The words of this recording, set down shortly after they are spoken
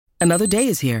Another day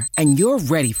is here, and you're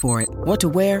ready for it. What to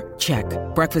wear? Check.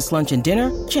 Breakfast, lunch, and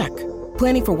dinner? Check.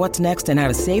 Planning for what's next and how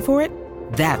to save for it?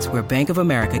 That's where Bank of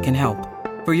America can help.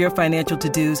 For your financial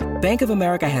to-dos, Bank of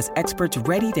America has experts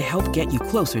ready to help get you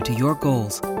closer to your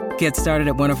goals. Get started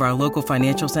at one of our local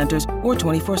financial centers or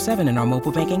 24/7 in our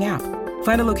mobile banking app.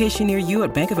 Find a location near you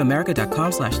at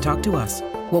bankofamerica.com/talktous.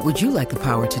 What would you like the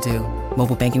power to do?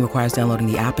 Mobile banking requires downloading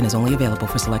the app and is only available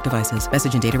for select devices.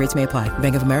 Message and data rates may apply.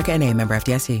 Bank of America N.A., member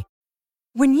FDIC.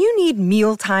 When you need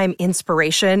mealtime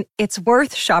inspiration, it's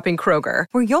worth shopping Kroger,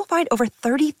 where you'll find over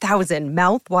 30,000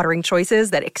 mouth-watering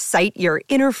choices that excite your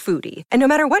inner foodie. And no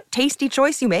matter what tasty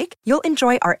choice you make, you'll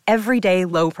enjoy our everyday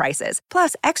low prices,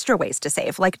 plus extra ways to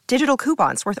save, like digital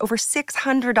coupons worth over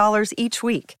 $600 each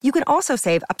week. You can also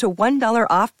save up to $1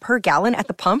 off per gallon at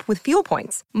the pump with fuel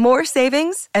points. More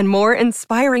savings and more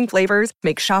inspiring flavors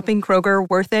make shopping Kroger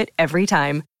worth it every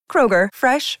time. Kroger,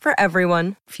 fresh for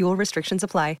everyone. Fuel restrictions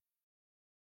apply.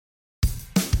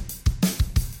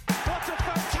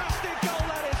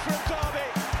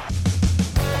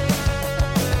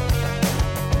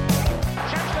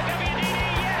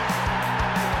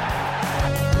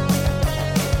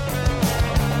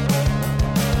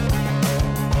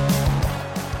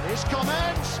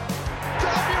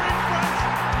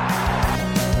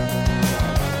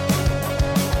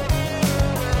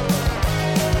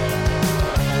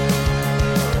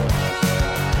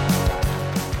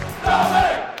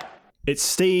 It's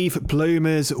Steve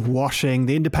Bloomers Washing,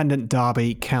 the Independent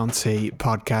Derby County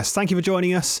podcast. Thank you for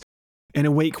joining us in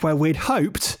a week where we'd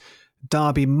hoped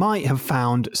Derby might have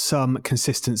found some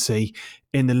consistency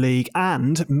in the league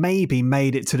and maybe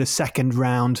made it to the second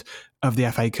round of the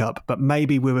FA Cup, but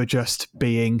maybe we were just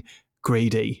being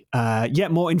greedy.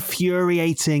 Yet more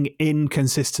infuriating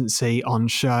inconsistency on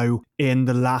show in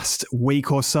the last week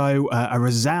or so. A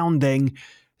resounding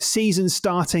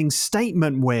season-starting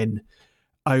statement win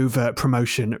over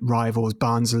promotion rivals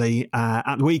Barnsley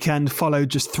at the weekend, followed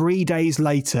just 3 days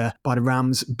later by the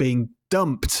Rams being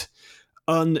dumped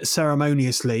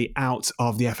unceremoniously out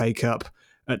of the FA Cup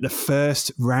at the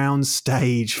first round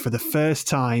stage for the first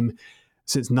time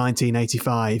since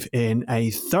 1985 in a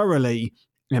thoroughly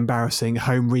embarrassing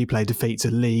home replay defeat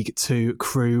to League Two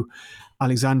Crewe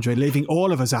Alexandria, leaving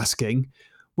all of us asking,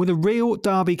 will the real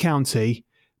Derby County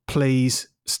please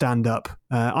stand up?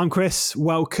 I'm Chris,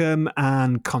 welcome,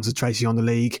 and concentrating on the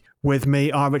league. With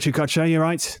me are Richard Cutcher, you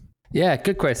right? Yeah,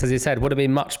 good, Chris. As you said, would have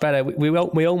been much better.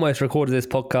 We almost recorded this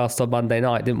podcast on Monday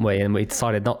night, didn't we? And we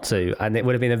decided not to. And it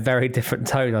would have been a very different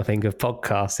tone, I think, of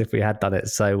podcast if we had done it.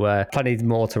 So plenty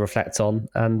more to reflect on,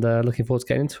 and looking forward to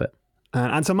getting into it.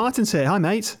 Anton Martin's here. Hi,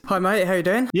 mate. Hi, mate. How you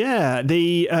doing? Yeah,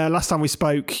 the last time we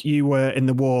spoke, you were in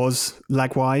the wars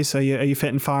leg-wise. Are you fit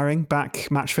and firing? Back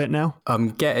match fit now? I'm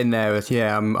getting there.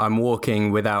 Yeah, I'm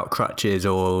walking without crutches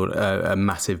or a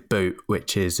massive boot,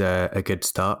 which is a good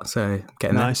start. So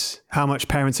getting there. Nice. How much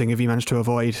parenting have you managed to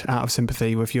avoid out of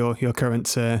sympathy with your current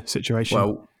situation?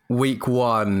 Well, week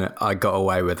one, I got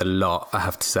away with a lot, I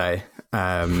have to say.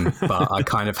 But I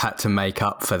kind of had to make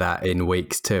up for that in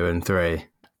weeks 2 and 3.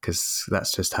 Because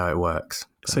that's just how it works.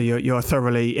 So you're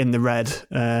thoroughly in the red,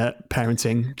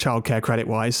 parenting, childcare credit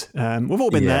wise. We've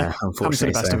all been there. Unfortunately,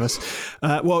 the best of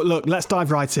us. Well, look, let's dive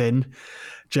right in,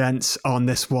 gents, on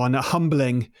this one. A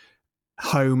humbling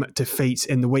home defeat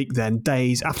in the week then,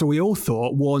 days after we all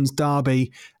thought Warren's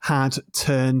Derby had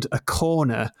turned a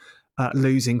corner,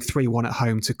 losing 3-1 at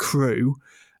home to Crewe.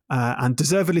 And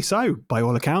deservedly so, by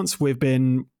all accounts. We've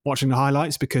been watching the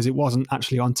highlights because it wasn't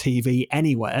actually on TV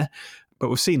anywhere. But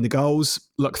we've seen the goals,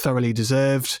 look thoroughly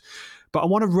deserved. But I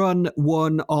want to run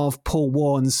one of Paul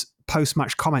Warren's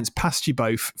post-match comments past you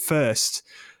both first,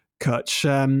 Kutch.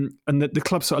 And the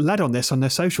club sort of led on this on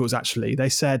their socials, actually. They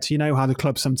said, you know how the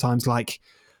club sometimes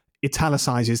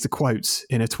italicizes the quotes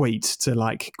in a tweet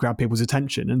to grab people's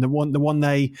attention. And the one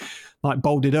they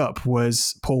bolded up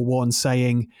was Paul Warren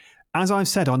saying, as I've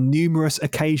said on numerous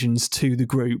occasions to the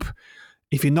group,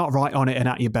 if you're not right on it and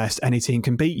at your best, any team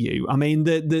can beat you. I mean,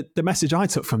 the message I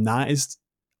took from that is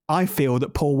I feel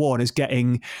that Paul Warren is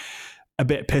getting a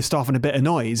bit pissed off and a bit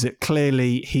annoyed that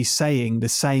clearly he's saying the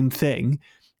same thing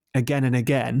again and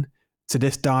again to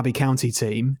this Derby County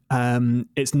team.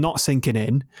 It's not sinking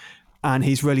in, and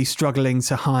he's really struggling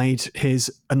to hide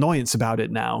his annoyance about it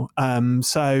now.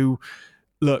 So,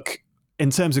 look, in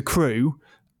terms of Crewe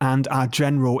and our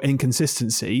general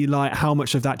inconsistency, how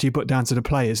much of that do you put down to the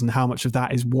players and how much of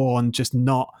that is Warren just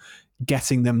not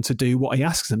getting them to do what he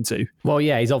asks them to? Well,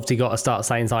 yeah, he's obviously got to start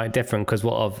saying something different because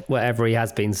whatever he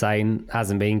has been saying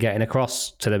hasn't been getting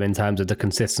across to them in terms of the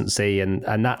consistency.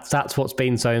 And that's what's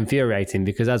been so infuriating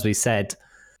because, as we said,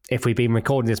 if we'd been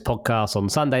recording this podcast on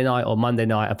Sunday night or Monday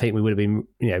night, I think we would have been,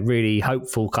 really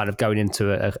hopeful kind of going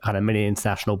into a kind of mini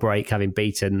international break, having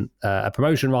beaten a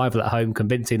promotion rival at home,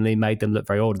 convincingly made them look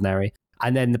very ordinary.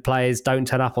 And then the players don't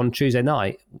turn up on Tuesday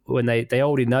night when they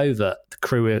already know that the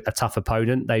Crew are a tough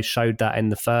opponent. They showed that in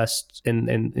the first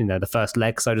the first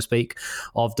leg, so to speak,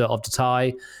 of the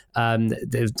tie.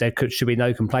 There should be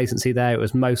no complacency there. It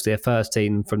was mostly a first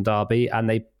team from Derby, and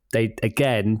they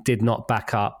again did not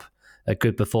back up a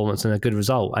good performance and a good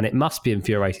result. And it must be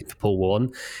infuriating for Paul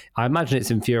Warne. I imagine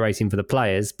it's infuriating for the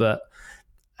players, but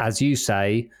as you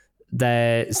say,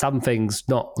 something's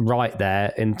not right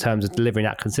there in terms of delivering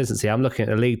that consistency. I'm looking at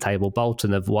the league table.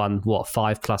 Bolton have won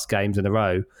 5+ games in a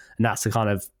row, and that's the kind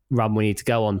of run we need to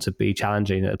go on to be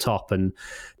challenging at the top. And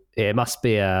it must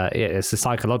be it's a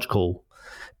psychological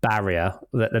barrier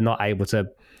that they're not able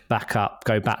to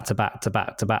go back to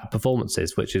back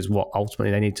performances, which is what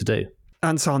ultimately they need to do.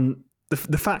 Anton,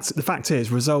 the fact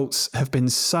is, results have been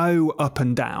so up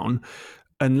and down,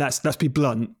 and let's be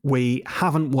blunt, we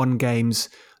haven't won games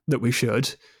that we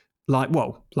should, like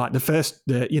the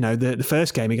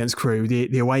first game against Crewe,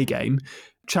 the away game,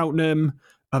 Cheltenham,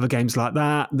 other games like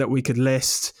that we could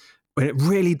list. It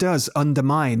really does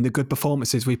undermine the good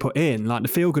performances we put in. Like the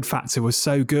feel-good factor was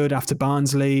so good after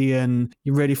Barnsley, and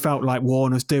you really felt like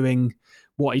Warne was doing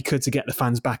what he could to get the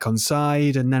fans back on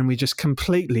side, and then we just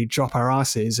completely drop our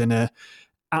asses in a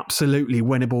absolutely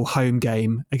winnable home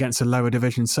game against a lower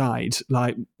division side.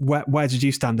 Like, where did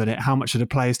you stand on it? How much are the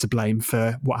players to blame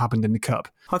for what happened in the Cup?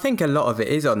 I think a lot of it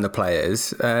is on the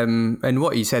players. And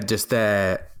what you said just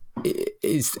there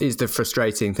is the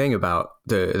frustrating thing about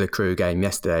the Crewe game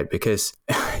yesterday, because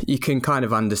you can kind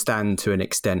of understand to an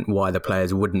extent why the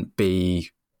players wouldn't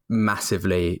be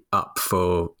massively up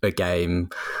for a game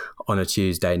on a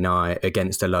Tuesday night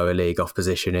against a lower league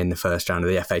opposition in the first round of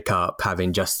the FA Cup,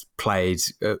 having just played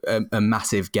a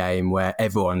massive game where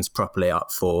everyone's properly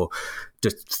up for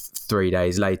just 3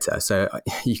 days later. So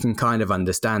you can kind of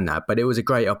understand that. But it was a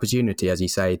great opportunity, as you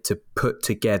say, to put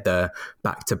together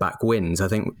back-to-back wins. I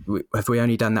think, have we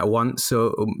only done that once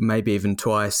or maybe even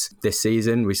twice this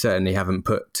season? We certainly haven't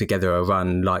put together a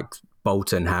run like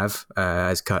Bolton have,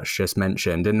 as Kutch just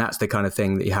mentioned, and that's the kind of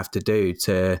thing that you have to do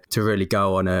to really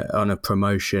go on a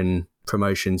promotion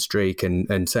streak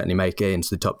and certainly make it into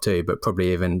the top 2, but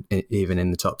probably even in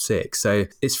the top 6. So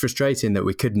it's frustrating that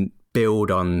we couldn't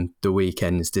build on the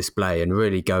weekend's display and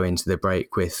really go into the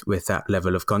break with that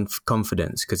level of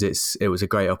confidence, because it was a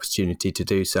great opportunity to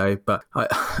do so. But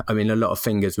I mean, a lot of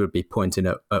fingers would be pointing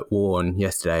at Warne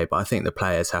yesterday, but I think the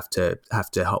players have to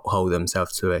hold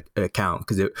themselves to account,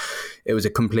 because it was a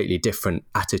completely different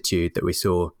attitude that we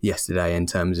saw yesterday in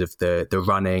terms of the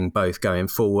running, both going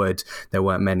forward. There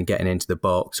weren't men getting into the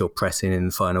box or pressing in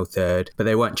the final third, but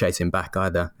they weren't chasing back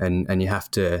either. And you have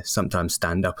to sometimes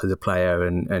stand up as a player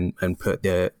and put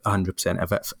the 100%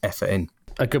 of effort in.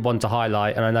 A good one to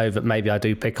highlight, and I know that maybe I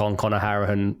do pick on Conor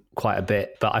Harrahan quite a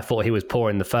bit, but I thought he was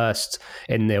poor in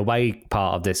the away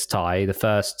part of this tie, the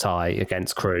first tie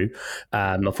against Crewe.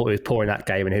 I thought he was poor in that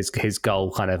game, and his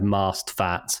goal kind of masked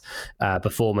that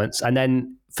performance. And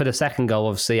then for the second goal,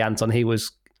 obviously, Anton, it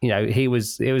was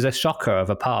a shocker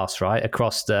of a pass, right?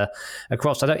 Across, I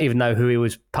don't even know who he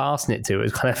was passing it to. It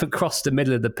was kind of across the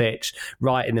middle of the pitch,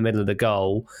 right in the middle of the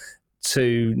goal,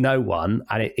 to no one,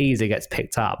 and it easily gets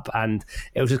picked up. And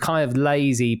it was a kind of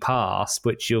lazy pass,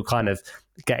 which you're kind of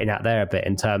getting at there a bit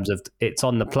in terms of it's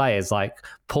on the players. Like,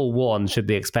 Paul Warne should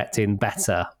be expecting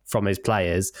better from his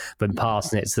players than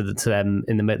passing it to them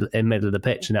in the middle of the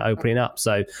pitch and it opening up.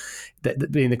 So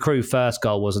the Crewe first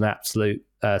goal was an absolute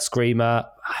screamer.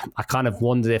 I kind of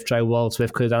wondered if Joe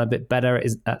Wildsmith could have done a bit better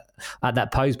at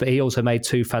that post, but he also made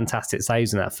 2 fantastic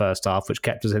saves in that first half, which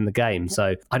kept us in the game.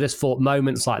 So I just thought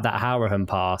moments like that Harrahan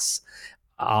pass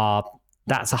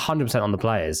that's 100% on the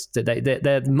players.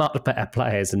 They're much better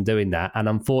players than doing that, and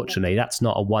unfortunately that's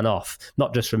not a one-off,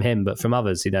 not just from him but from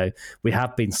others. We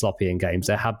have been sloppy in games.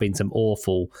 There have been some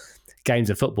awful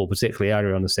games of football, particularly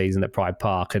earlier on the season at Pride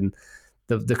Park, and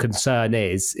the concern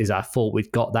is I thought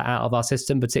we'd got that out of our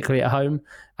system, particularly at home,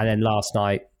 and then last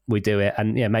night we do it,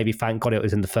 and maybe thank God it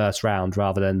was in the first round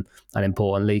rather than an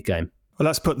important league game. Well,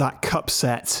 let's put that cup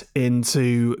set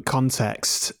into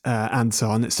context,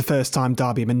 Anton. It's the first time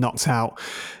Derby have been knocked out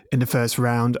in the first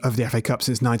round of the FA Cup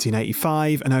since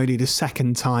 1985, and only the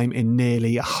second time in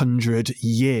nearly 100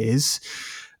 years.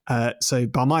 So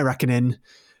by my reckoning,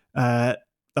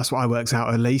 that's what I worked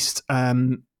out at least.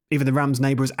 Even the Rams'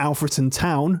 neighbours Alfreton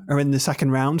Town are in the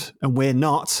second round, and we're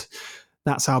not.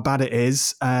 That's how bad it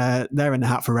is. They're in the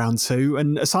hat for round 2.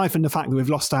 And aside from the fact that we've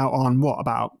lost out on,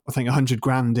 about, I think, 100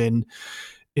 grand in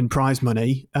in prize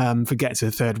money for getting to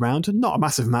the third round. Not a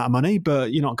massive amount of money,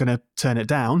 but you're not going to turn it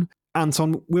down.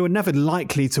 Anton, we were never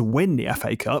likely to win the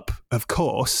FA Cup, of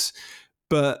course,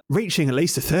 but reaching at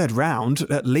least the third round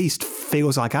at least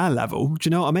feels like our level. Do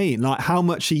you know what I mean? Like, how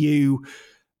much are you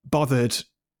bothered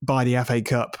by the FA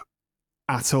Cup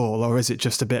at all, or is it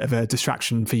just a bit of a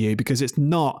distraction for you? Because it's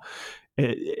not,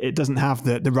 it doesn't have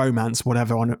the romance,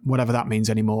 whatever that means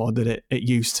anymore, that it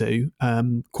used to.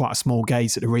 Quite a small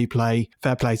gaze at the replay.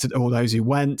 Fair play to all those who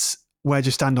went. Where do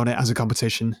you stand on it as a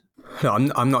competition? No,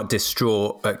 I'm not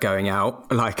distraught at going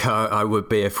out like I would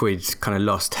be if we'd kind of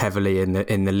lost heavily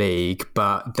in the league.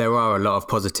 But there are a lot of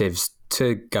positives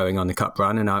to going on the cup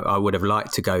run, and I would have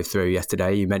liked to go through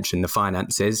yesterday. You mentioned the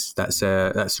finances.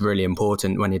 That's really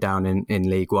important when you're down in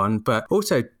League One, but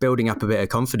also building up a bit of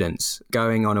confidence,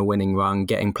 going on a winning run,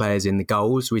 getting players in the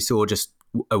goals. We saw just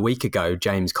a week ago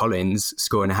James Collins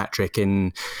scoring a hat-trick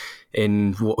in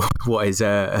what is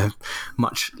a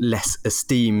much less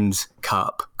esteemed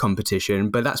cup competition,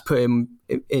 but that's put him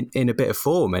in a bit of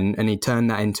form, and he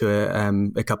turned that into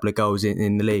a couple of goals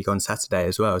in the league on Saturday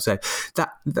as well. So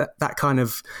that kind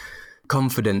of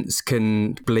confidence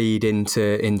can bleed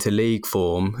into league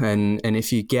form, and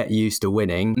if you get used to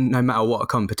winning, no matter what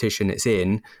competition it's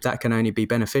in, that can only be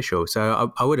beneficial.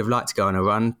 So I would have liked to go on a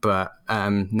run, but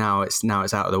now it's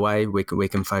out of the way. We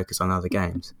can focus on other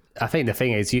games. I think the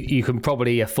thing is, you can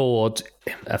probably afford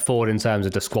in terms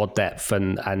of the squad depth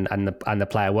and the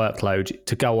player workload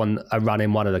to go on a run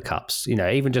in one of the cups. You know,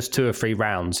 even just 2 or 3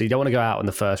 rounds. So you don't want to go out in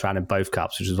the first round in both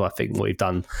cups, which is what I think what we've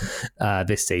done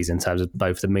this season in terms of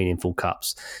both the meaningful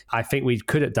cups. I think we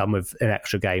could have done with an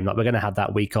extra game. Like, we're going to have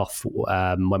that week off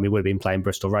when we would have been playing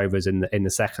Bristol Rovers in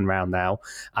the second round now,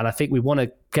 and I think we want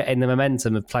to get in the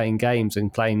momentum of playing games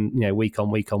and playing, you know, week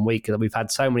on week on week. We've had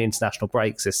so many international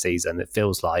breaks this season, it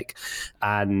feels like,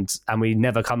 and we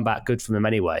never come back good from them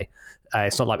anyway.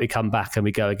 It's not like we come back and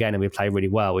we go again and we play really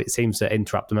well. It seems to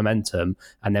interrupt the momentum,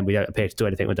 and then we don't appear to do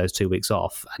anything with those 2 weeks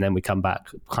off, and then we come back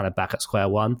at square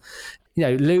one. You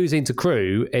know, losing to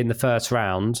Crewe in the first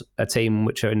round, a team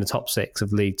which are in the top 6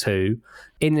 of League Two,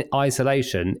 in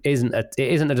isolation isn't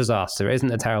a disaster. It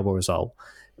isn't a terrible result.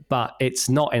 But it's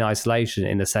not in isolation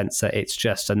in the sense that it's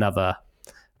just another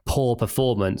poor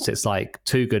performance. It's like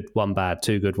 2 good, 1 bad,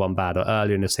 2 good, 1 bad. Or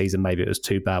earlier in the season, maybe it was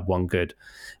 2 bad, 1 good.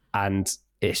 And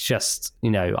it's just, you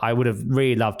know, I would have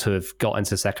really loved to have got into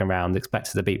the second round,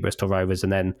 expected to beat Bristol Rovers,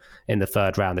 and then in the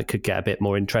third round, it could get a bit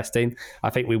more interesting.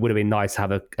 I think we would have been nice to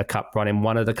have a cup run in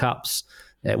one of the cups.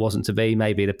 It wasn't to be.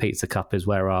 Maybe the Pizza Cup is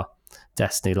where our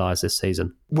destiny lies this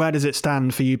season. Where does it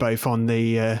stand for you both on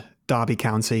the Derby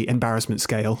County embarrassment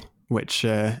scale, which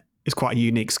is quite a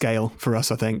unique scale for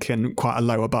us, I think, and quite a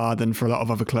lower bar than for a lot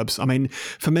of other clubs? I mean,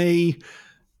 for me,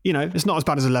 you know, it's not as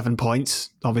bad as 11 points,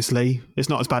 obviously. It's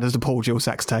not as bad as the Paul Gill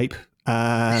sex tape.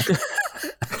 But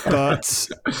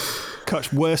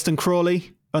worse than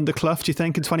Crawley under Clough, do you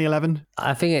think, in 2011?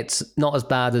 I think it's not as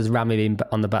bad as Rami being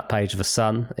on the back page of The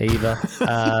Sun either.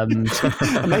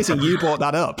 Amazing you brought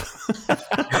that up.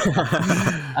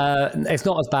 It's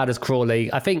not as bad as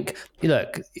Crawley. I think,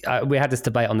 look, we had this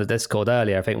debate on the Discord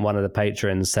earlier. I think one of the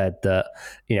patrons said that,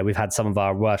 you know, we've had some of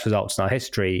our worst results in our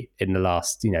history in the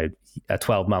last, you know,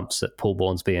 12 months that Paul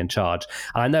Bournemouth's in charge.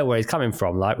 And I know where he's coming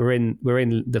from. Like, we're in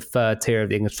the third tier of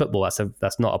the English football.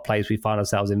 That's not a place we find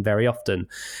ourselves in very often.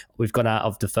 We've gone out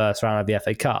of the first round of the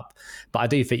FA Cup. But I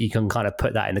do think you can kind of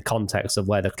put that in the context of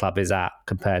where the club is at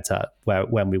compared to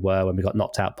when we got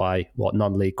knocked out by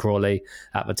non-league Crawley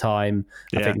at the time.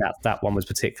 Yeah. I think that one was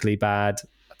particularly bad.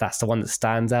 That's the one that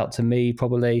stands out to me,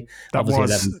 probably. That was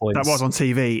 11 points. That was on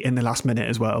TV in the last minute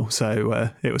as well. So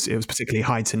it was particularly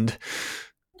heightened.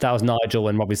 That was Nigel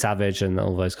and Robbie Savage and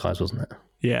all those guys, wasn't it?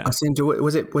 Yeah. I seem to.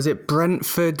 Was it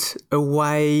Brentford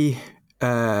away?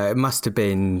 It must have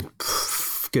been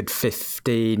good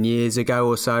 15 years ago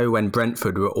or so, when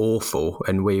Brentford were awful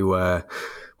and we were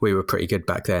pretty good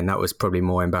back then. That was probably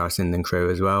more embarrassing than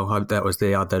Crewe as well. That was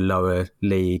the other lower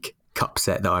league cup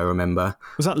set that I remember.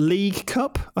 Was that League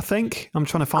Cup, I think? I'm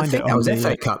trying to find it. I think that was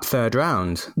FA Cup third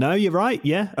round. No, you're right.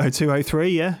 Yeah,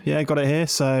 02-03. Yeah, got it here.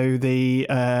 So the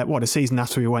season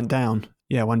after we went down.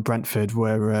 Yeah, when Brentford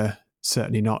were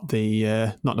certainly not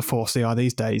the force they are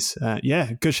these days.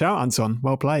 Yeah, good shout, Anton.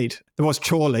 Well played. There was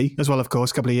Chorley as well, of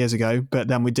course, a couple of years ago, but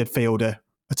then we did field a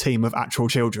team of actual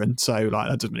children, so like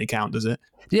that doesn't really count, does it?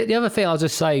 The other thing I'll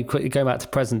just say quickly, going back to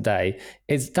present day,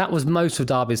 is that was most of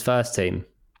Derby's first team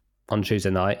on Tuesday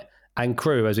night, and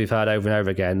Crewe, as we've heard over and over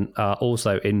again, are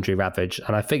also injury ravaged,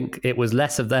 and I think it was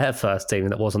less of their first team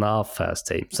than it was on our first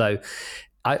team. So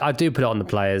I do put it on the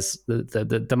players.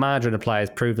 The manager and the players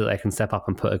proved that they can step up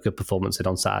and put a good performance in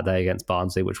on Saturday against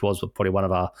Barnsley, which was probably one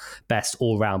of our best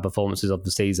all-round performances of the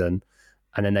season.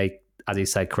 And then they, as you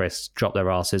say, Chris, dropped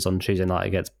their asses on Tuesday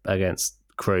night against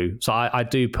Crewe. So I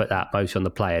do put that mostly on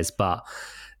the players. But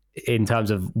in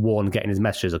terms of Warne getting his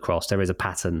messages across, there is a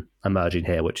pattern emerging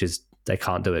here, which is they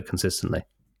can't do it consistently.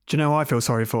 Do you know who I feel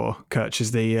sorry for, Kirch,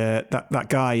 is the that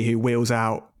guy who wheels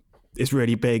out this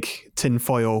really big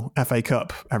tinfoil FA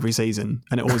Cup every season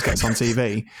and it always gets on TV.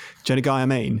 Do you know the guy I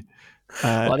mean?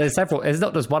 Well, there's several. It's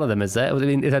not just one of them, is there? I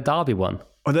mean, it's a Derby one.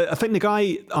 Well, I think the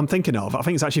guy I'm thinking of, I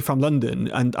think it's actually from London,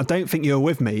 and I don't think you were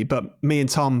with me, but me and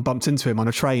Tom bumped into him on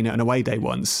a train at an away day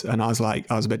once, and I was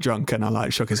a bit drunk, and I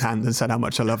shook his hand and said how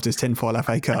much I loved his tinfoil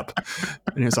FA Cup,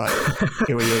 and he was like,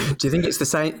 "Who are you?" Do you think it's the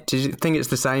same? Do you think it's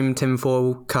the same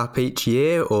tinfoil cup each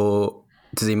year, or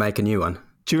does he make a new one?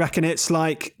 Do you reckon it's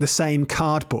like the same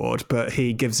cardboard, but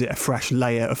he gives it a fresh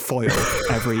layer of foil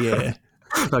every year?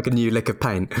 Like a new lick of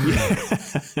paint? Yeah.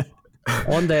 I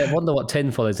wonder what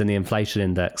tinfoil is in the inflation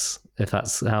index, if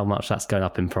that's how much that's going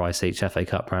up in price each FA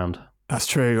Cup round. That's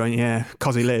true, yeah.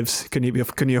 Because he lives, can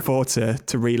you afford to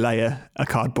relayer a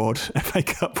cardboard FA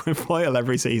Cup with foil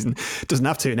every season? Doesn't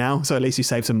have to now, so at least he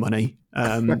saves some money.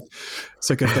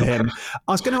 So good for him.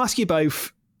 I was going to ask you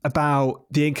both about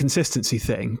the inconsistency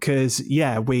thing, because,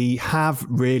 yeah, we have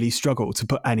really struggled to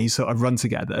put any sort of run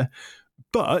together.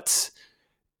 But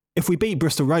if we beat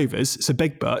Bristol Rovers, so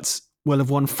big buts, we'll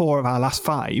have won 4 of our last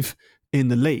 5 in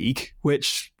the league,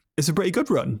 which is a pretty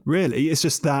good run, really. It's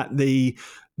just that the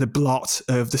blot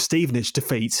of the Stevenage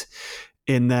defeat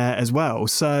in there as well.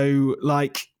 So,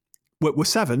 like, we're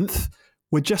 7th.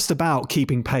 We're just about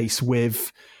keeping pace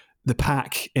with the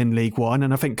pack in League One.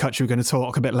 And I think, Kutch, we're going to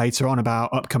talk a bit later on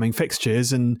about upcoming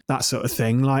fixtures and that sort of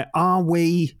thing. Like, are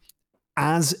we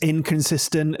as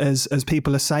inconsistent as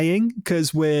people are saying?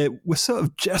 Because we're sort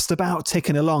of just about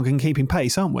ticking along and keeping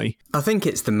pace, aren't we? I think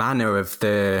it's the manner of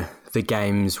the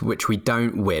games which we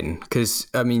don't win. Because,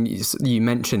 I mean, you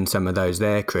mentioned some of those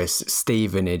there, Chris.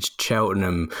 Stevenage,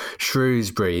 Cheltenham,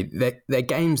 Shrewsbury. They're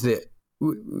games that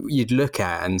you'd look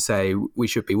at and say we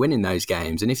should be winning those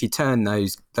games. And if you turn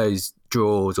those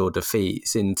draws or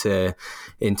defeats into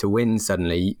wins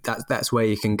suddenly, that's where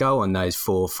you can go on those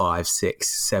 4, 5, 6,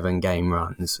 7 game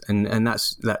runs, and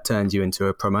that turns you into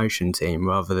a promotion team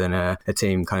rather than a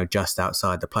team kind of just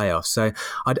outside the playoffs. So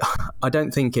I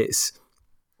don't think it's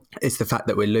the fact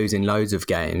that we're losing loads of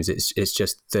games. It's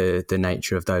just the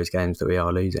nature of those games that we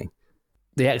are losing.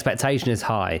 The expectation is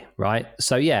high, right?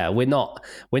 So yeah, we're not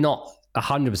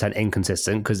 100%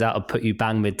 inconsistent, because that would put you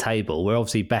bang mid-table. We're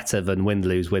obviously better than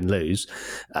win-lose. We're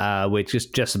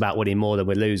just about winning more than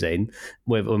we're losing,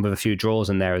 with a few draws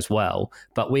in there as well.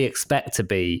 But we expect to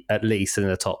be at least in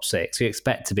the top 6. We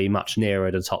expect to be much nearer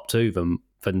the top 2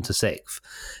 than to 6th.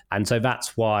 And so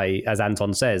that's why, as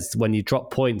Anton says, when you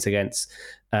drop points against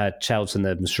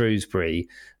Cheltenham and Shrewsbury,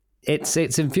 it's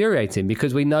infuriating,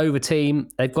 because we know the team,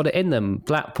 they've got it in them.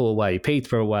 Blackpool away,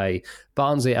 Peterborough away,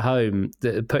 Barnsley at home,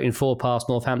 putting 4 past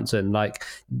Northampton. Like,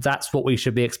 that's what we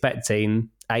should be expecting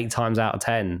 8 times out of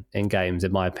 10 in games,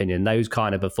 in my opinion. Those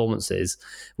kind of performances.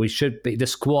 We should be, the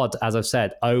squad, as I've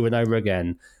said over and over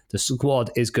again, the squad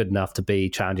is good enough to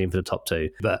be challenging for the top 2.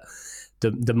 But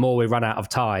the more we run out of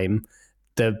time,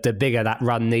 the bigger that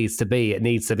run needs to be. It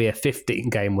needs to be a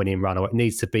 15-game winning run, or it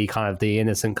needs to be kind of the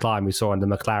innocent climb we saw under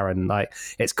McLaren. Like,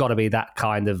 it's got to be that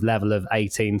kind of level of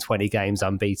 18, 20 games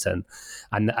unbeaten.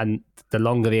 And the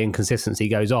longer the inconsistency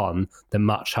goes on, the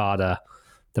much harder,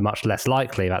 the much less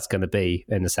likely that's going to be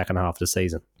in the second half of the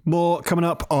season. More coming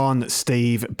up on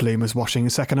Steve Bloomer's Washing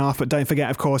second half, but don't forget,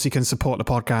 of course, you can support the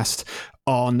podcast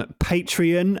on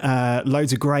Patreon.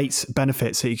 Loads of great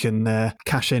benefits that you can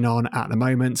cash in on at the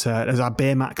moment. There's our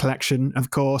beer mat collection,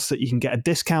 of course, that you can get a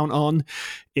discount on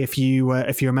if you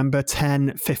remember,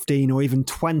 10, 15 or even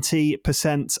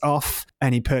 20% off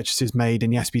any purchases made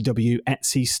in the SBW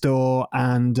Etsy store.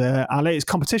 And our latest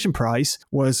competition prize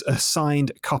was a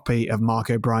signed copy of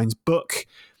Mark O'Brien's book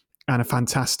and a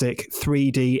fantastic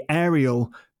 3D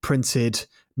aerial printed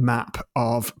map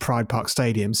of Pride Park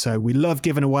Stadium. So we love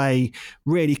giving away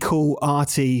really cool,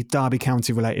 arty, Derby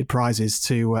County related prizes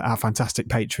to our fantastic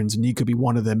patrons. And you could be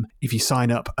one of them if you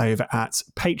sign up over at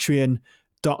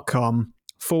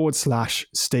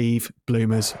patreon.com/Steve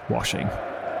Bloomer's Washing.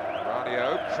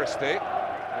 Radio, Christie,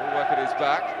 all work at his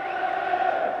back.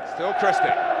 Still Christie.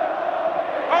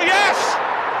 Oh yes!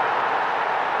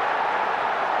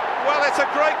 Well, it's a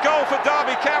great goal for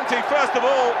Derby County, first of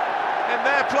all, in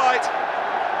their plight.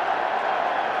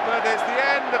 But it's the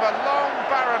end of a long,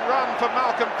 barren run for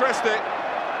Malcolm Christie.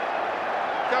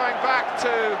 Going back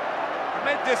to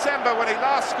mid-December when he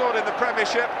last scored in the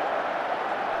Premiership.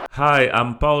 Hi,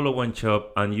 I'm Paulo Wanchop,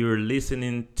 and you're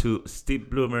listening to Steve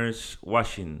Bloomer's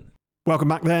Washing. Welcome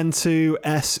back then to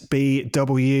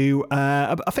SBW.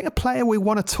 I think a player we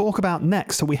want to talk about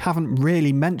next that we haven't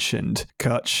really mentioned,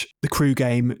 Kutch, the Crew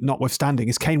game notwithstanding,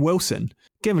 is Kane Wilson.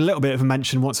 Give him a little bit of a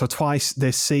mention once or twice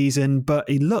this season, but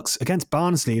he looks against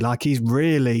Barnsley like he's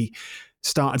really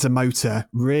starting to motor,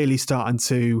 really starting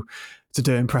to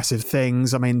do impressive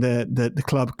things. I mean, the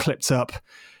club clipped up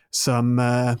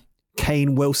some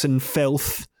Kane Wilson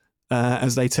filth,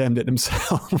 as they termed it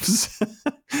themselves.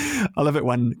 I love it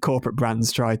when corporate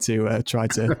brands try to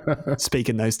speak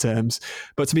in those terms.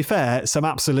 But to be fair, some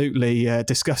absolutely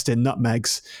disgusting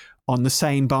nutmegs on the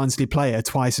same Barnsley player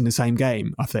twice in the same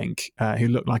game, I think, who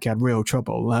looked like he had real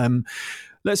trouble.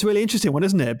 That's a really interesting one,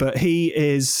 isn't it? But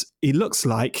he looks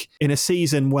like in a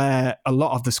season where a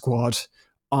lot of the squad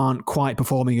aren't quite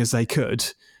performing as they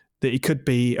could, that he could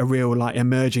be a real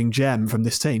emerging gem from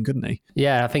this team, couldn't he?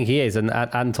 Yeah, I think he is. And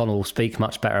Anton will speak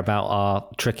much better about our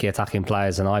tricky attacking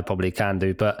players than I probably can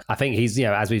do. But I think he's,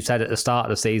 as we've said at the start of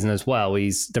the season as well,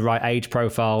 he's the right age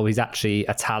profile. He's actually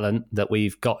a talent that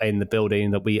we've got in the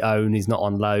building that we own. He's not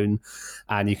on loan.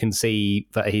 And you can see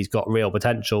that he's got real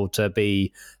potential to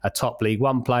be a top League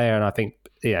One player. And I think,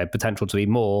 potential to be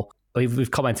more.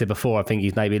 We've commented before, I think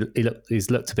he's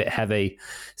looked a bit heavy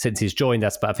since he's joined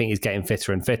us, but I think he's getting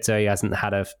fitter and fitter. He hasn't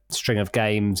had a string of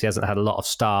games. He hasn't had a lot of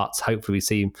starts. Hopefully we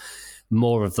see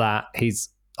more of that. He's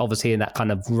obviously in that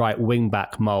kind of right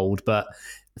wing-back mould, but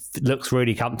looks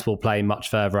really comfortable playing much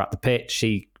further up the pitch.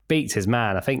 He beats his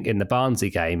man. I think in the Barnsley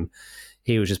game,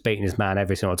 he was just beating his man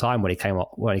every single time when he came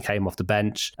off the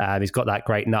bench. He's got that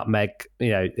great nutmeg,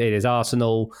 in his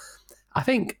arsenal. I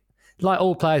think, like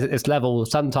all players at this level,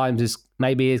 sometimes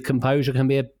maybe his composure can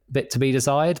be a bit to be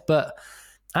desired. But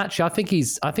actually, I think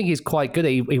he's quite good.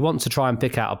 He wants to try and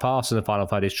pick out a pass in the final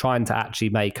third. He's trying to actually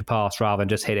make a pass rather than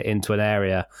just hit it into an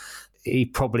area. He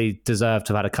probably deserved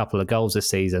to have had a couple of goals this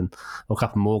season, or a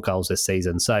couple more goals this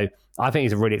season. So I think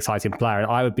he's a really exciting player, and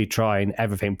I would be trying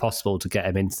everything possible to get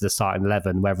him into the starting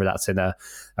 11, whether that's in a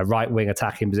right wing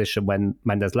attacking position when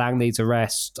Mendes-Lang needs a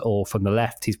rest, or from the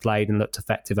left he's played and looked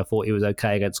effective. I thought he was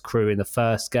okay against Crewe in the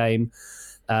first game.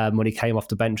 When he came off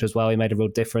the bench as well, he made a real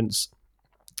difference.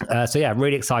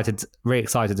 Really excited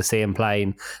to see him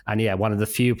playing, and one of the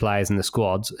few players in the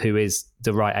squad who is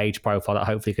the right age profile that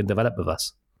hopefully can develop with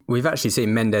us. We've actually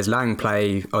seen Mendes-Lang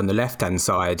play on the left-hand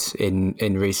side in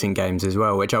recent games as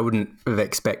well, which I wouldn't have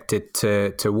expected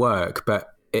to work,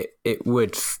 but it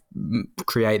would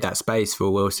create that space for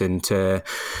Wilson to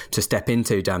step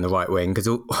into down the right wing. Because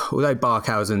although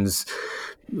Barkhausen's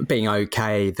being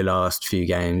okay the last few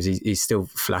games, he still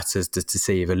flatters to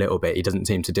deceive a little bit. He doesn't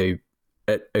seem to do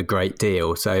a great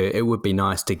deal, so it would be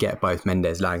nice to get both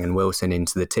Mendes-Lang and Wilson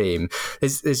into the team.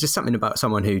 There's just something about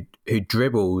someone who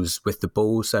dribbles with the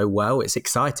ball so well. It's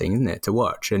exciting, isn't it, to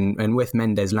watch? And with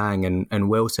Mendes-Lang and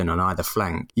Wilson on either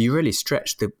flank, you really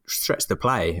stretch the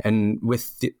play. And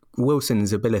with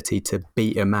Wilson's ability to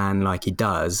beat a man like he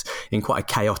does in quite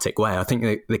a chaotic way, I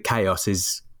think the chaos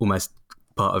is almost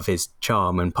part of his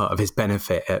charm and part of his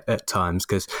benefit at times,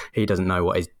 because he doesn't know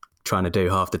what he's trying to do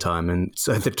half the time, and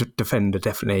so the defender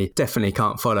definitely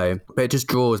can't follow. But it just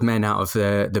draws men out of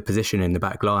the position in the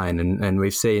back line, and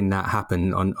we've seen that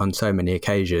happen on so many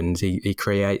occasions. He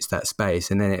creates that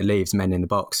space, and then it leaves men in the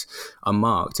box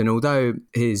unmarked. And although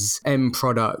his end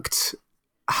product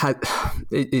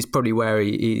is probably where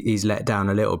he's let down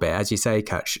a little bit, as you say,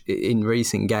 Kutch, in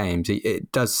recent games, it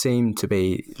does seem to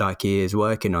be like he is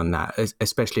working on that,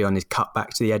 especially on his cut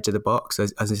back to the edge of the box.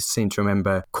 As I seem to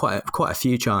remember quite a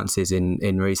few chances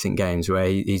in recent games where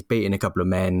he's beaten a couple of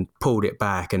men, pulled it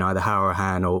back, and either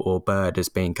Hourahan or Bird has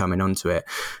been coming onto it,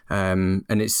 and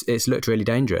it's looked really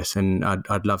dangerous. And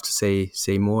I'd love to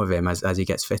see more of him as he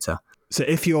gets fitter. So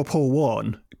if you're Paul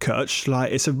Warne, Kutch,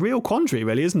 it's a real quandary,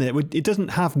 really, isn't it? It doesn't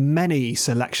have many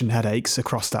selection headaches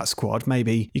across that squad.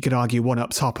 Maybe you could argue one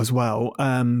up top as well.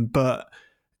 But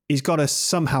he's got to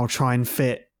somehow try and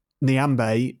fit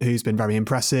Nyambe, who's been very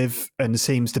impressive and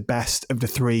seems the best of the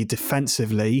three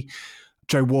defensively.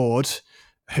 Joe Ward,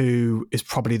 who is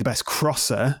probably the best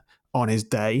crosser on his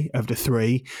day of the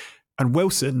three. And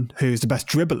Wilson, who's the best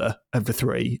dribbler of the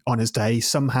three on his day,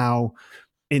 somehow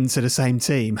into the same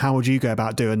team. How would you go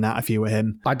about doing that if you were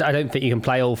him? I don't think you can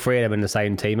play all three of them in the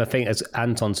same team. I think, as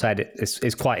Anton said,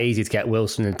 it's quite easy to get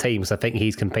Wilson in the team because I think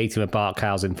he's competing with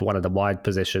Barkhausen for one of the wide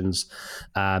positions.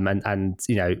 And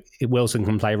Wilson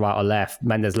can play right or left.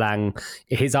 Mendes-Lang,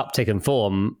 his uptick in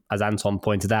form, as Anton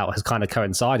pointed out, has kind of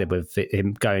coincided with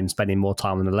him spending more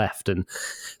time on the left, and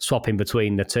swapping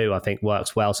between the two, I think,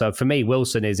 works well. So for me,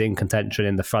 Wilson is in contention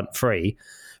in the front three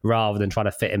rather than trying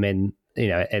to fit him in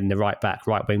the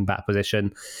right wing back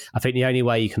position. I think the only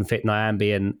way you can fit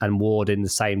Nyambe and Ward in the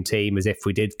same team is if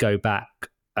we did go back,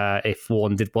 if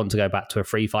Warren did want to go back to a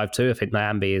 3-5-2. I think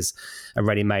Nyambe is a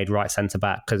ready-made right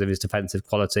centre-back because of his defensive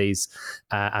qualities,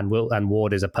 and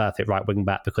Ward is a perfect right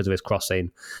wing-back because of his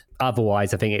crossing.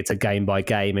 Otherwise, I think it's a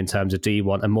game-by-game in terms of, do you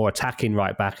want a more attacking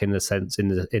right-back in the sense in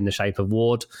the shape of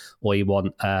Ward, or you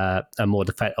want a more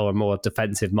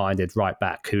defensive-minded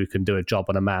right-back who can do a job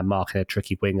on a man marking a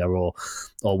tricky winger or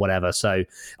whatever. So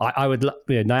I would,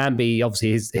 Nyambe,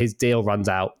 obviously his deal runs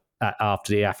out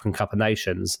after the African Cup of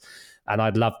Nations, and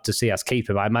I'd love to see us keep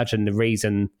him. I imagine the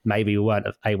reason maybe we weren't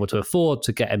able to afford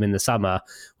to get him in the summer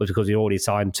was because he already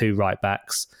signed 2 right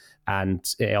backs, and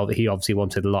he obviously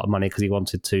wanted a lot of money because he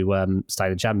wanted to stay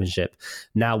in the Championship.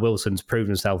 Now Wilson's proven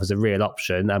himself as a real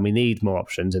option, and we need more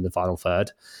options in the final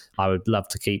third. I would love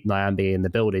to keep Nyambe in the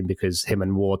building because him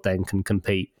and Ward then can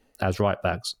compete as right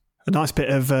backs. A nice bit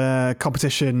of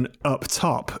competition up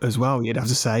top as well, you'd have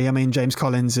to say. I mean, James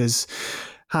Collins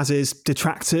has his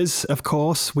detractors, of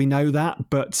course, we know that,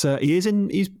 but he's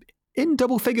in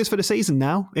double figures for the season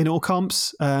now in all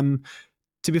comps. To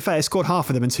be fair, he scored half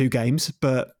of them in 2 games,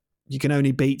 but you can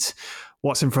only beat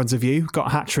what's in front of you. Got a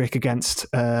hat-trick against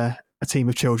a team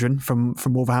of children from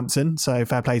Wolverhampton, so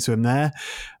fair play to him there.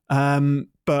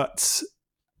 But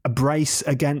a brace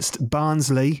against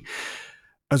Barnsley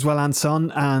as well,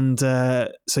 Anton, and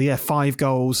 5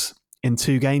 goals in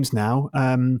 2 games now.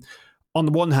 On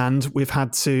the one hand, we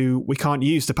can't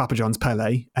use the Papa John's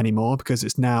Pele anymore because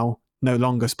it's now no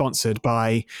longer sponsored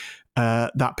by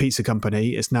that pizza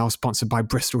company. It's now sponsored by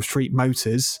Bristol Street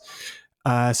Motors.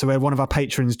 So we had one of our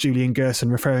patrons, Julian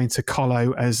Gerson, referring to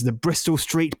Colo as the Bristol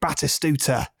Street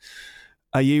Batistuta.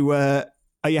 Are you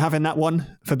having that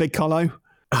one for Big Colo?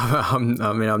 I'm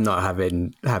not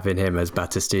having him as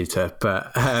Batistuta,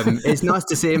 but it's nice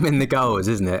to see him in the goals,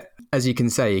 isn't it? As you can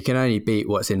say, you can only beat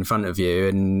what's in front of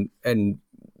you, and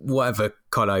whatever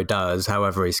Colo does,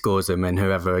 however he scores them and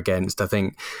whoever against, I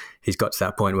think he's got to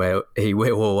that point where he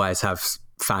will always have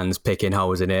fans picking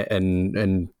holes in it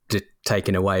and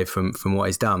taken away from what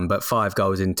he's done. But 5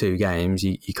 goals in 2 games,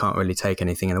 you can't really take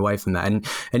anything away from that.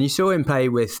 And you saw him play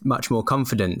with much more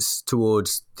confidence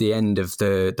towards the end of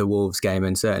the Wolves game,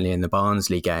 and certainly in the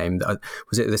Barnsley game.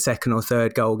 Was it the 2nd or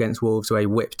 3rd goal against Wolves where he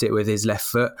whipped it with his left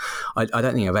foot? I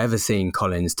don't think I've ever seen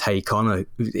Collins take on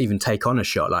a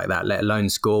shot like that, let alone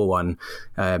score one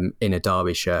in a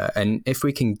Derby shirt. And if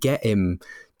we can get him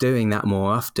doing that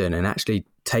more often and actually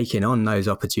taking on those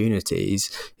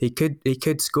opportunities, he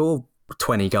could score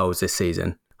 20 goals this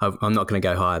season. I'm not going to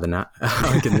go higher than that.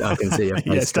 I can see your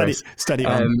face. steady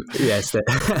on. Yes,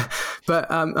 but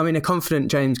a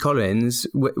confident James Collins,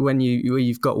 when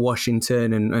you've got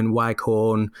Washington and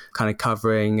Waghorn kind of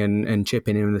covering and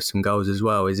chipping in with some goals as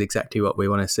well, is exactly what we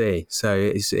want to see. So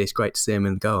it's great to see him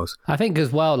in the goals. I think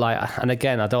as well, and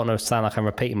again, I don't want to sound like I'm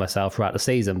repeating myself throughout the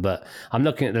season, but I'm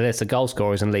looking at the list of goal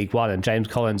scorers in League One, and James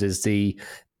Collins is the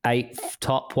 8th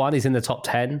top one. He's in the top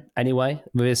 10 anyway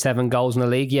with his 7 goals in the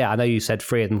league. Yeah, I know you said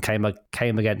 3 of them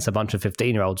came against a bunch of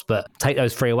 15-year-olds, but take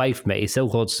those 3 away from it, he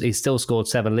still scored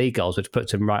 7 league goals, which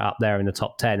puts him right up there in the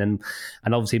top 10. And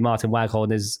obviously Martin Waghorn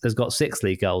has got 6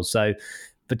 league goals. So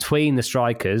between the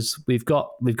strikers, we've got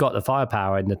the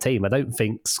firepower in the team. I don't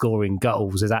think scoring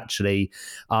goals is actually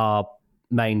our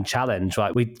main challenge,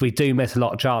 right? We do miss a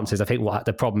lot of chances. I think what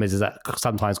the problem is that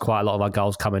sometimes quite a lot of our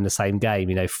goals come in the same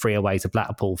game. 3 away to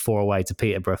Blackpool, 4 away to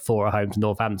Peterborough, 4 at home to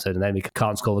Northampton, and then we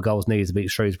can't score the goals needed to beat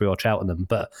Shrewsbury or Cheltenham.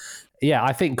 But yeah,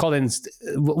 I think Collins,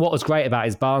 what was great about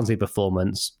his Barnsley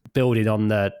performance, building on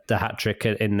the hat-trick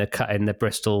in the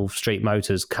Bristol Street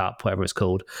Motors Cup, whatever it's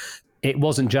called, it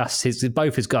wasn't just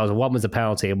both his goals. One was a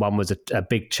penalty and one was a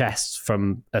big chest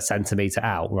from a centimetre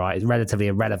out, right? It's relatively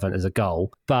irrelevant as a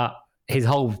goal. But his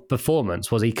whole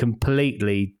performance was he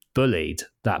completely bullied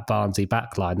that Barnsley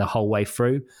backline the whole way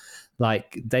through.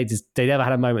 Like they never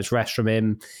had a moment's rest from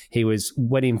him. He was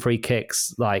winning free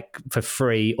kicks for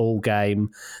free all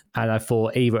game, and I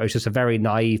thought either it was just a very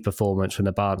naive performance from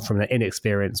an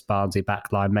inexperienced Barnsley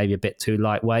backline, maybe a bit too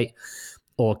lightweight,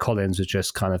 or Collins was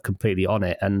just kind of completely on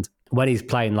it. And when he's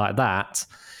playing like that,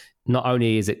 not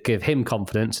only is it give him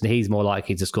confidence and he's more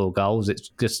likely to score goals,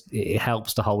 it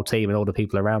helps the whole team and all the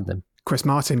people around him. Chris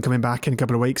Martin coming back in a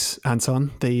couple of weeks,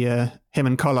 Anton. Him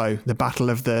and Colo, the battle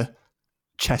of the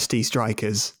chesty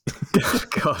strikers.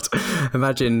 God,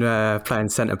 imagine playing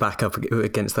centre back up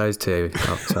against those two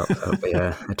up top. That would be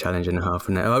a challenge and a half.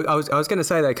 I was going to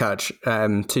say though, Catch,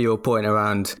 to your point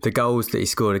around the goals that he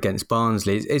scored against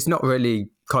Barnsley, it's not really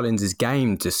Collins'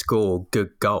 game to score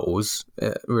good goals,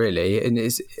 really, and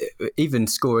even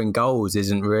scoring goals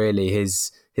isn't really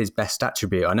his best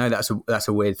attribute. I know that's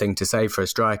a weird thing to say for a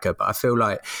striker, but I feel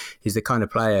like he's the kind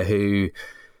of player who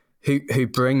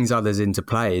brings others into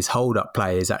play. His hold-up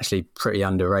play is actually pretty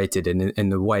underrated, and in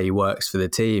the way he works for the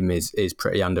team is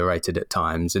pretty underrated at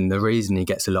times. And the reason he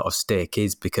gets a lot of stick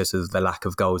is because of the lack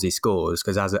of goals he scores,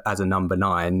 because as a number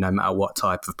 9, no matter what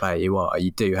type of player you are,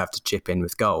 you do have to chip in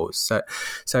with goals.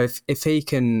 So if he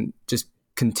can just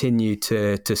continue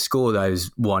to score those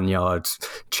 1-yard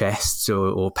chests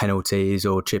or penalties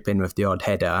or chip in with the odd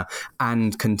header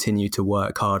and continue to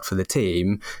work hard for the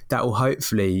team, that will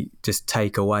hopefully just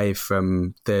take away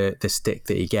from the stick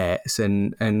that he gets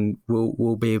and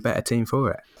we'll be a better team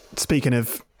for it. Speaking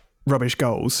of rubbish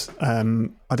goals,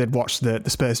 I did watch the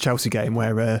Spurs-Chelsea game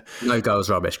where... no goals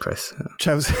rubbish, Chris.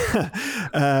 Chelsea...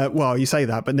 well, you say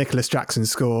that, but Nicholas Jackson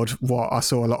scored what I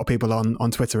saw a lot of people on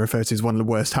Twitter refer to as one of the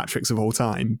worst hat-tricks of all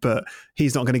time, but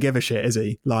he's not going to give a shit, is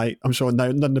he? Like, I'm sure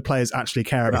none of the players actually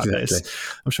care about this.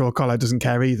 I'm sure Colo doesn't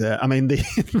care either. I mean,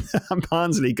 the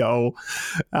Barnsley goal,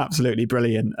 absolutely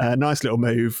brilliant. Nice little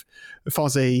move.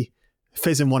 Fozzie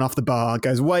fizzing one off the bar,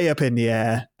 goes way up in the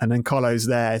air, and then Colo's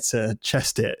there to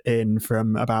chest it in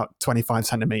from about 25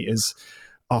 centimetres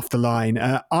off the line.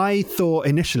 I thought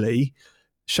initially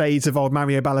shades of old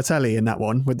Mario Balotelli in that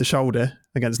one with the shoulder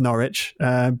against Norwich,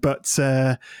 but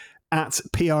at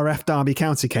PRF Derby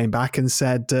County came back and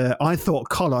said, I thought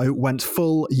Colo went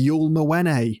full Yul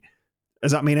Mwene.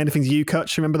 Does that mean anything to you,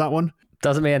 Kutch? Remember that one?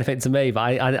 Doesn't mean anything to me, but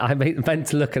I meant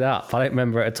to look it up. I don't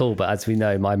remember it at all, but as we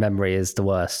know, my memory is the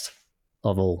worst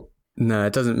of all. No,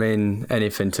 it doesn't mean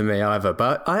anything to me either.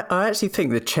 But I actually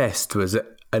think the chest was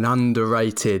an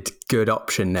underrated good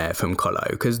option there from Colo,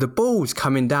 because the ball's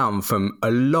coming down from a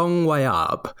long way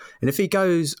up, and if he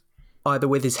goes either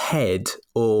with his head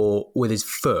or with his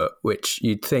foot, which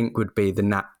you'd think would be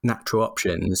the natural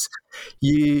options,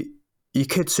 you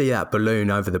could see that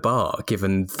balloon over the bar,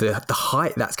 given the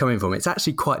height that's coming from. It's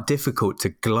actually quite difficult to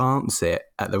glance it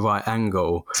at the right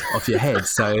angle of your head.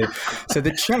 So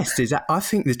the chest is, I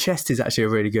think the chest is actually a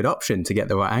really good option to get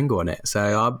the right angle on it.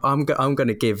 So I'm going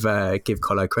to give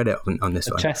Colo credit on this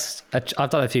one. I've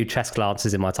done a few chest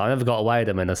glances in my time. I never got away with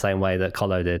them in the same way that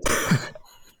Colo did.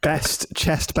 Best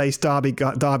chest-based derby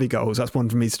goals. That's one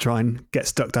for me to try and get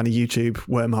stuck down a YouTube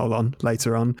wormhole on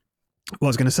later on. What I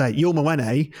was going to say, Yul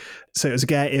Mwene, so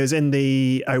it was in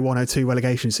the 01-02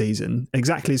 relegation season,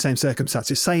 exactly the same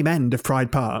circumstances, same end of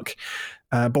Pride Park.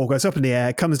 Ball goes up in the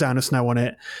air, comes down with snow on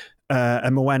it,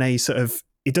 and Mwene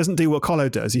he doesn't do what Colo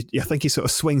does. I think he sort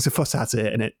of swings a foot at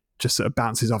it and it just sort of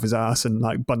bounces off his arse and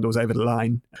like bundles over the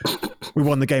line. We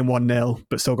won the game 1-0,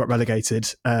 but still got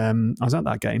relegated. I was at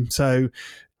that game. So,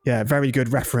 yeah, very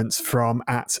good reference from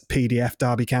at PDF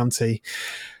Derby County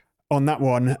on that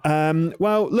one.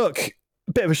 Well, look,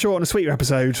 a bit of a short and a sweeter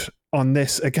episode on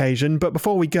this occasion, but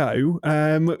before we go,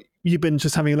 you've been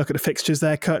just having a look at the fixtures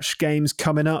there, Kutch, games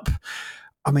coming up.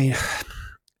 I mean,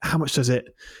 how much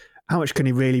can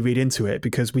you really read into it?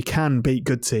 Because we can beat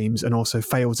good teams and also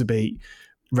fail to beat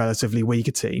relatively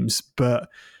weaker teams. But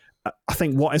I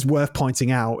think what is worth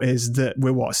pointing out is that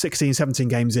we're 16, 17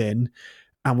 games in,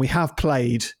 and we have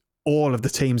played all of the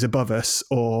teams above us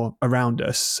or around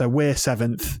us. So we're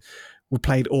 7th. We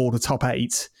played all the top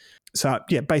 8. So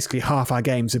yeah, basically half our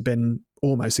games have been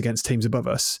almost against teams above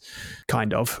us,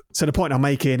 kind of. So the point I'm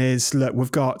making is, look,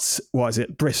 we've got,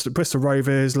 Bristol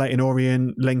Rovers, Leyton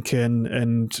Orient, Lincoln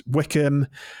and Wickham,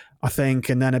 I think,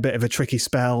 and then a bit of a tricky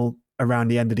spell around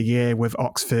the end of the year with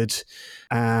Oxford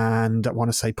and I want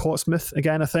to say Portsmouth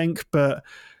again, I think. But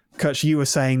Kutch, you were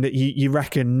saying that you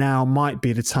reckon now might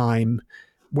be the time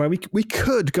where we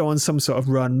could go on some sort of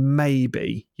run,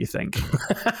 maybe, you think?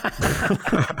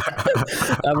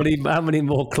 How many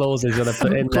more clauses are going to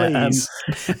put in there?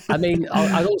 I mean,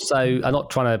 I'm not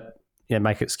trying to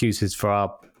make excuses for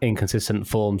our inconsistent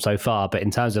form so far, but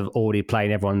in terms of already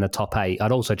playing everyone in the top 8,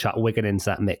 I'd also chuck Wigan into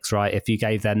that mix, right? If you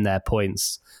gave them their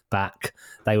points back,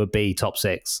 they would be top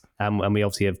 6. And we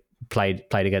obviously have played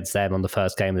against them on the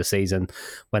first game of the season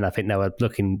when I think they were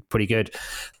looking pretty good.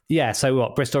 Yeah, so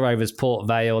what? Bristol Rovers, Port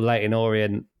Vale, Leyton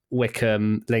Orient,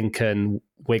 Wickham, Lincoln,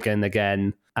 Wigan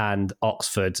again. and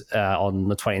Oxford on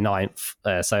the 29th.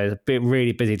 So it's a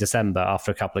really busy December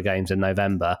after a couple of games in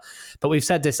November. But we've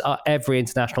said this every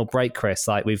international break, Chris.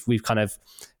 Like we've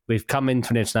come into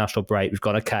an international break. We've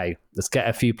gone, okay, let's get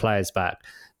a few players back.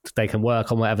 They can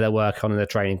work on whatever they're working on in the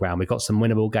training ground. We've got some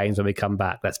winnable games when we come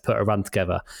back. Let's put a run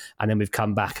together. And then we've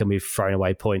come back and we've thrown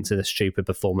away points in a stupid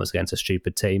performance against a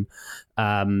stupid team.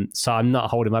 So I'm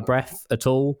not holding my breath at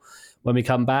all when we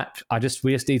come back. We just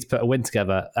need to put a win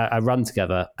together, a run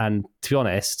together. And to be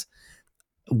honest,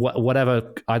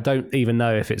 whatever, I don't even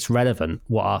know if it's relevant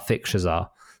what our fixtures are,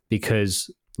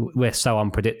 because we're so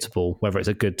unpredictable, whether it's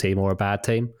a good team or a bad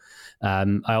team.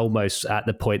 I almost at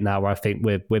the point now where I think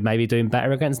we're maybe doing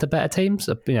better against the better teams.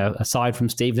 You know, aside from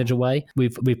Stevenage away,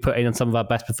 we've put in some of our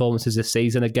best performances this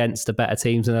season against the better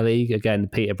teams in the league. Again,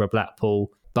 Peterborough, Blackpool,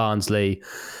 Barnsley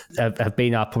have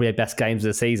been our probably best games of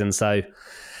the season. So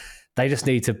they just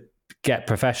need to get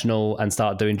professional and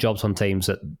start doing jobs on teams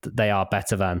that they are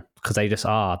better than, because they just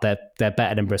are. They're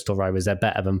better than Bristol Rovers. They're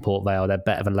better than Port Vale. They're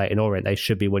better than Leyton Orient. They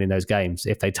should be winning those games.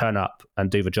 If they turn up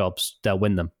and do the jobs, they'll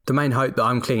win them. The main hope that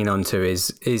I'm clinging on to is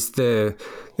the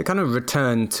kind of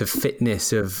return to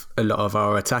fitness of a lot of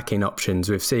our attacking options.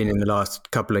 We've seen in the last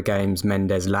couple of games,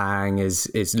 Mendes Lang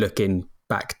is looking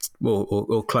back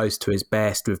or close to his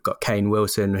best. We've got Kane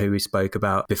Wilson, who we spoke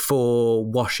about before.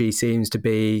 Washi seems to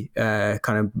be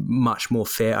kind of much more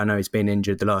fit. I know he's been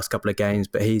injured the last couple of games,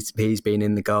 but he's been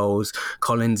in the goals.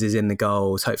 Collins is in the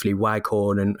goals. Hopefully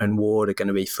Waghorn and Ward are going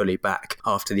to be fully back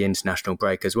after the international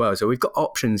break as well. So we've got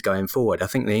options going forward. I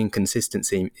think the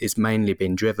inconsistency is mainly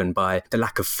been driven by the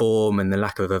lack of form and the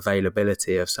lack of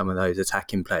availability of some of those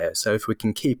attacking players. So if we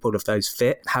can keep all of those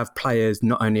fit, have players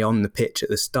not only on the pitch at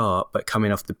the start, but coming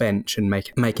off the bench and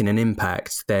making an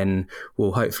impact, then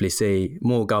we'll hopefully see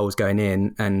more goals going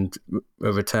in and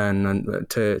a return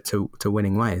to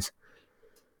winning ways.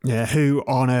 Yeah, who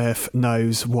on earth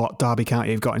knows what Derby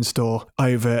County have got in store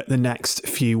over the next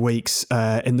few weeks?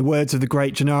 In the words of the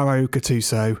great Gennaro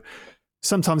Gattuso,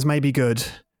 sometimes may be good,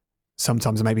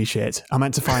 sometimes maybe shit. I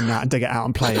meant to find that and dig it out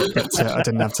and play it, but I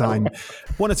didn't have time.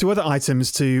 One or two other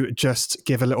items to just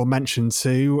give a little mention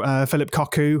to. Philip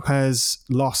Cocu has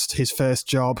lost his first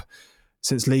job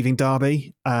since leaving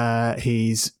Derby.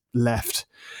 He's left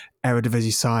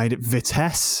Eredivisie side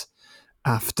Vitesse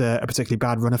after a particularly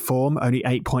bad run of form. Only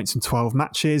 8 points in 12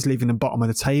 matches, leaving them bottom of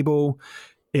the table.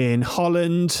 In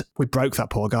Holland, we broke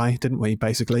that poor guy, didn't we,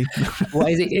 basically? Well,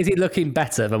 is he looking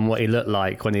better than what he looked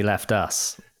like when he left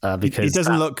us? Because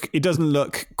he doesn't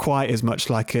look quite as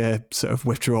much like a sort of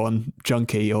withdrawn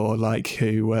junkie or like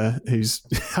who's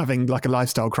having like a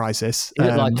lifestyle crisis. He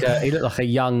looked like a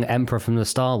young emperor from the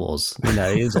Star Wars. You know,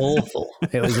 it was awful.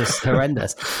 It was just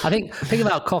horrendous. The thing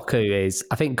about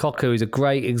Cocu is a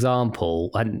great example,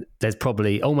 and there's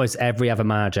probably almost every other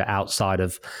manager outside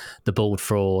of the bald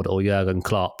fraud or Jurgen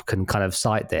Klopp can kind of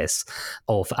cite this,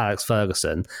 or for Alex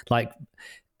Ferguson. Like,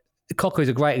 Cocu is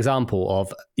a great example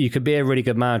of you could be a really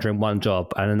good manager in one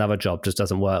job and another job just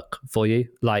doesn't work for you.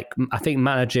 Like, I think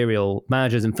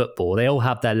managers in football, they all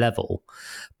have their level,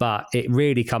 but it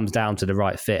really comes down to the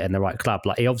right fit and the right club.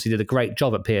 Like, he obviously did a great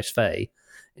job at PSV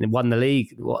and won the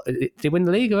league. Did he win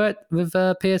the league with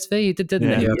PSV? He did,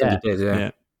 didn't he? Yeah, he did,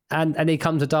 yeah. And he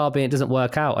comes to Derby and it doesn't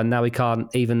work out, and now he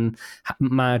can't even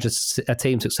manage a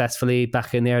team successfully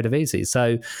back in the Eredivisie.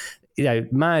 So, you know,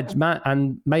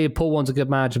 and maybe Paul Warne's a good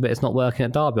manager, but it's not working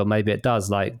at Derby, or maybe it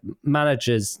does. Like,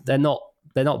 managers, they're not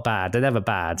bad. They're never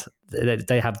bad.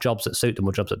 They have jobs that suit them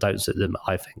or jobs that don't suit them,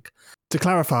 I think. To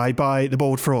clarify, by the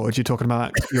bald fraud, you're talking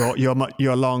about your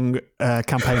long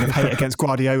campaign of hate against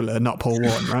Guardiola, not Paul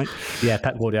Warne, right? Yeah,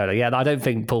 Pep Guardiola. Yeah, I don't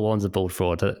think Paul Warne's a bald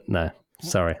fraud. No,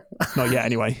 sorry. Not yet,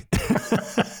 anyway.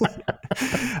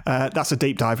 That's a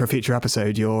deep dive for a future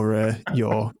episode. Your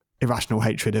irrational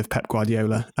hatred of Pep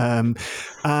Guardiola.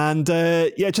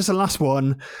 Just a last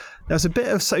one. There's a bit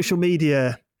of social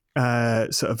media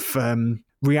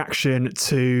reaction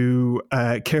to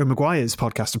Kieran Maguire's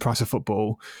podcast, The Price of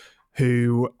Football,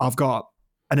 who I've got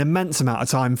an immense amount of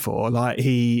time for. Like,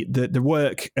 the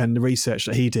work and the research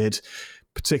that he did,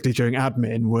 particularly during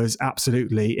admin, was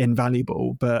absolutely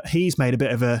invaluable. But he's made a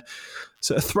bit of a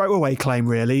sort of throwaway claim,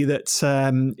 really,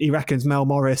 that he reckons Mel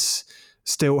Morris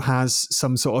still has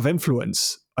some sort of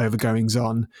influence over goings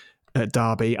on at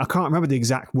Derby. I can't remember the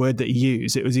exact word that he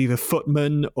used. It was either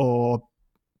footman or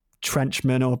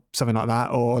trenchmen or something like that,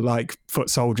 or like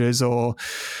foot soldiers or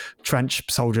trench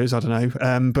soldiers. I don't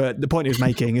know. But the point he was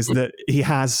making is that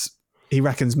he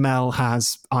reckons Mel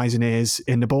has eyes and ears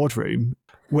in the boardroom,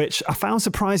 which I found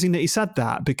surprising that he said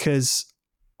that, because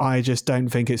I just don't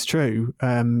think it's true.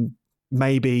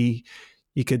 Maybe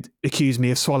you could accuse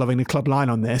me of swallowing the club line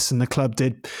on this. And the club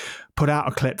did put out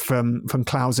a clip from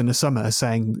Clowes in the summer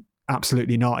saying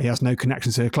absolutely not, he has no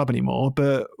connection to the club anymore.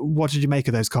 But what did you make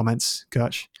of those comments,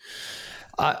 Kutch?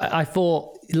 I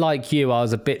thought, like you, I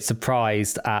was a bit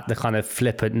surprised at the kind of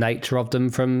flippant nature of them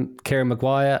from Kieran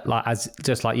Maguire.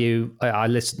 Just like you, I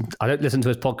don't listen to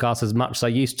his podcast as much as I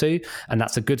used to, and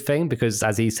that's a good thing because,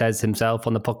 as he says himself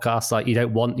on the podcast, like you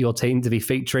don't want your team to be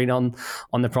featuring on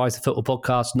the Price of Football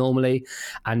podcast normally.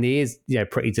 And he is,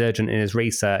 pretty diligent in his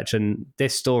research. And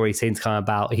this story seems to come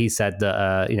about. He said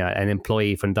that an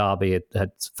employee from Derby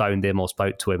had phoned him or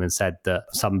spoke to him and said that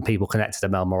some people connected to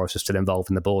Mel Morris were still involved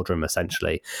in the boardroom,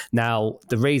 essentially. Now,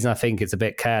 the reason I think it's a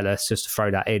bit careless just to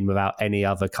throw that in without any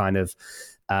other kind of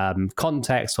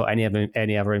context or any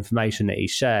other information that he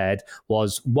shared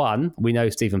was, one, we know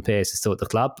Stephen Pearce is still at the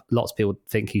club. Lots of people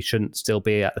think he shouldn't still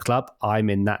be at the club. I'm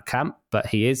in that camp, but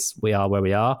he is. We are where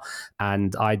we are.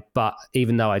 But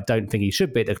even though I don't think he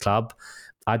should be at the club,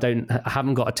 I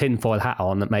haven't got a tinfoil hat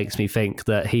on that makes me think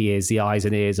that he is the eyes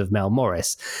and ears of Mel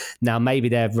Morris. Now, maybe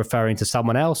they're referring to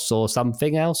someone else or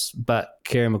something else, but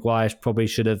Kieran Maguire probably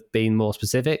should have been more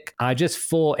specific. I just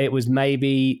thought it was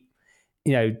maybe,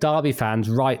 Derby fans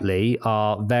rightly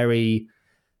are very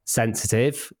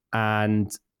sensitive and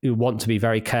want to be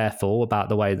very careful about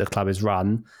the way the club is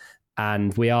run.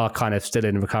 And we are kind of still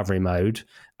in recovery mode.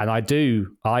 And I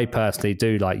personally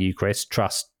do, like you, Chris,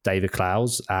 trust David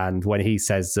Clowes. And when he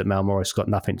says that Mel Morris got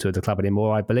nothing to do with the club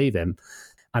anymore, I believe him.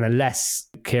 And unless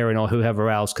Kieran or whoever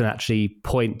else can actually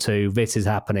point to this is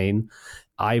happening,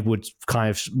 I would kind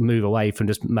of move away from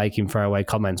just making throwaway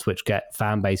comments which get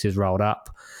fan bases rolled up,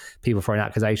 people throwing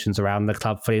accusations around the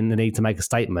club feeling the need to make a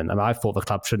statement. I thought the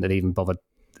club shouldn't have even bothered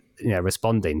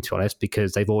responding, to be honest,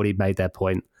 because they've already made their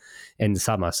point in the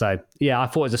summer. So, I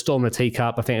thought it was a storm in a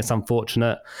teacup. I think it's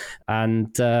unfortunate.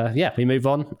 And, we move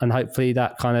on. And hopefully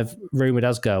that kind of rumour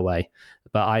does go away.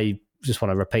 But I just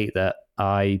want to repeat that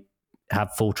I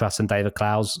have full trust in David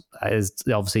Clowes. There's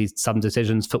obviously some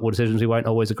football decisions we won't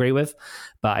always agree with.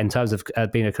 But in terms of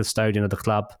being a custodian of the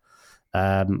club,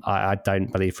 I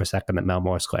don't believe for a second that Mel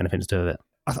Morris got anything to do with it.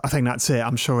 I think that's it.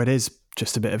 I'm sure it is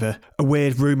just a bit of a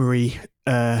weird rumory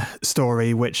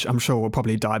story, which I'm sure will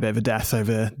probably die a bit of a death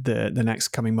over the next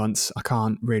coming months. I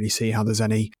can't really see how there's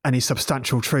any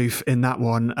substantial truth in that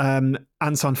one.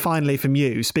 Anton, finally from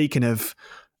you, speaking of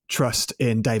trust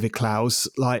in David Clowes,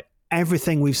 like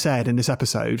everything we've said in this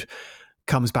episode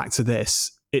comes back to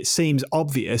this. It seems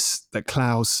obvious that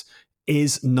Clowes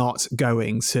is not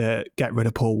going to get rid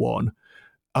of Paul Warne.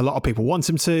 A lot of people want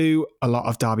him to. A lot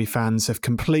of Derby fans have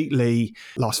completely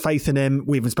lost faith in him.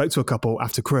 We even spoke to a couple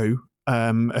after Crewe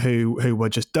who were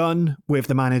just done with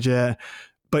the manager,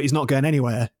 but he's not going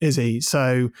anywhere, is he?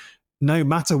 So no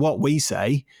matter what we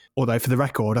say, although for the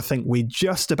record, I think we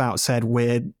just about said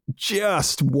we're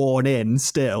just worn in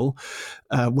still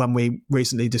when we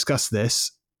recently discussed this,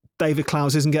 David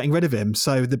Clowes isn't getting rid of him.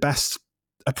 So the best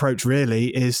approach really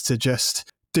is to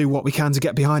just do what we can to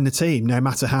get behind the team, no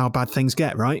matter how bad things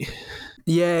get, right?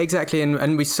 Yeah, exactly.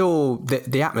 And we saw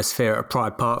the atmosphere at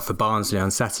Pride Park for Barnsley on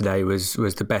Saturday was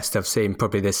the best I've seen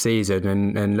probably this season.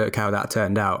 And look how that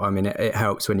turned out. I mean, it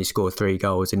helps when you score 3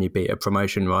 goals and you beat a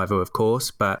promotion rival, of course.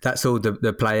 But that's all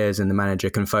the players and the manager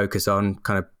can focus on,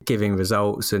 kind of giving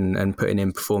results and putting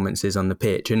in performances on the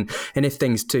pitch. And if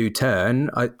things do turn,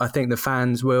 I think the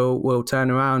fans will turn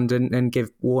around and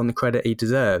give Warne the credit he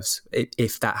deserves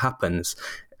if that happens.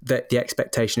 That the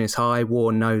expectation is high.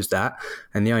 Warne knows that,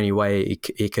 and the only way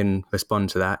he can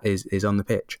respond to that is on the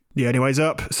pitch. The only way's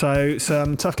up. So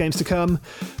some tough games to come,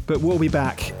 but we'll be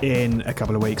back in a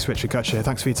couple of weeks. Richard Kutcher,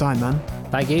 thanks for your time, man.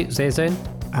 Thank you. See you soon.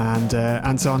 And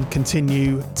Anton,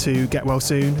 continue to get well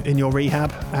soon in your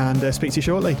rehab, and speak to you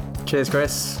shortly. Cheers,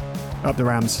 Chris. Up the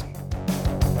Rams.